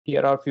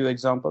Here are a few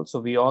examples. So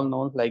we all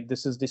know like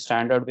this is the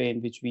standard way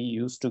in which we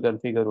used to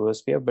configure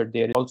OSPF, but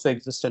there also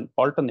exists an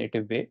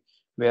alternative way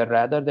where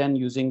rather than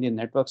using the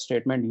network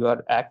statement, you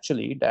are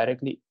actually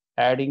directly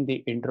adding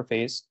the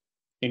interface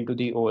into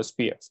the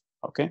OSPF.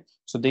 Okay,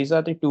 so these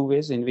are the two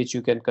ways in which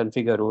you can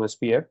configure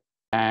OSPF.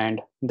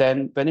 And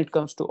then when it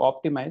comes to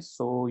optimize,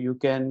 so you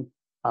can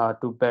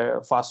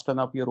fasten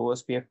up your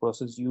OSPF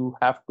process, you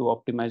have to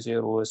optimize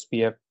your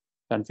OSPF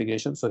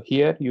configuration. So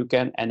here you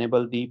can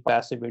enable the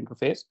passive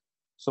interface.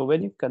 So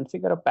when you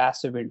configure a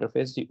passive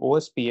interface, the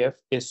OSPF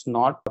is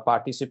not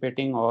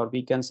participating, or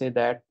we can say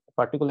that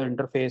particular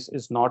interface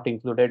is not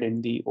included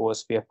in the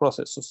OSPF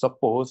process. So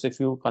suppose if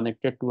you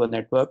connected to a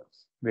network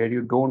where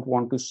you don't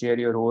want to share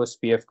your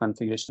OSPF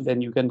configuration,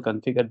 then you can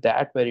configure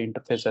that very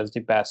interface as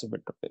the passive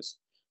interface.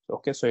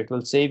 Okay, so it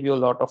will save you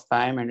a lot of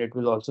time, and it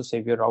will also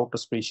save your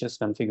router's precious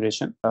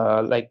configuration,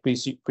 like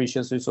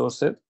precious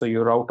resources. So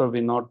your router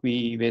will not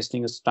be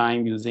wasting its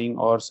time using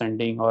or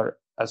sending or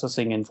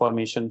accessing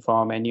information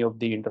from any of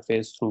the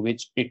interface through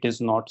which it is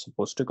not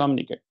supposed to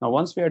communicate. Now,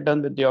 once we are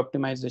done with the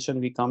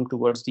optimization, we come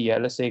towards the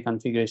LSA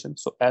configuration.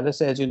 So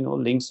LSA, as you know,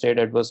 link state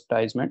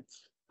advertisement,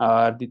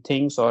 the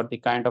things or the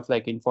kind of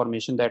like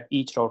information that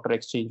each router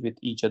exchange with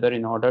each other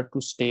in order to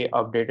stay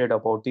updated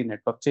about the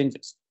network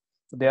changes.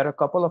 So there are a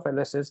couple of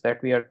LSs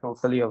that we are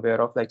totally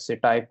aware of, like say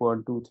type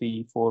 1, 2,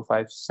 3, 4,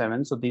 5,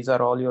 7. So these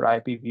are all your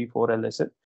IPv4 LSs.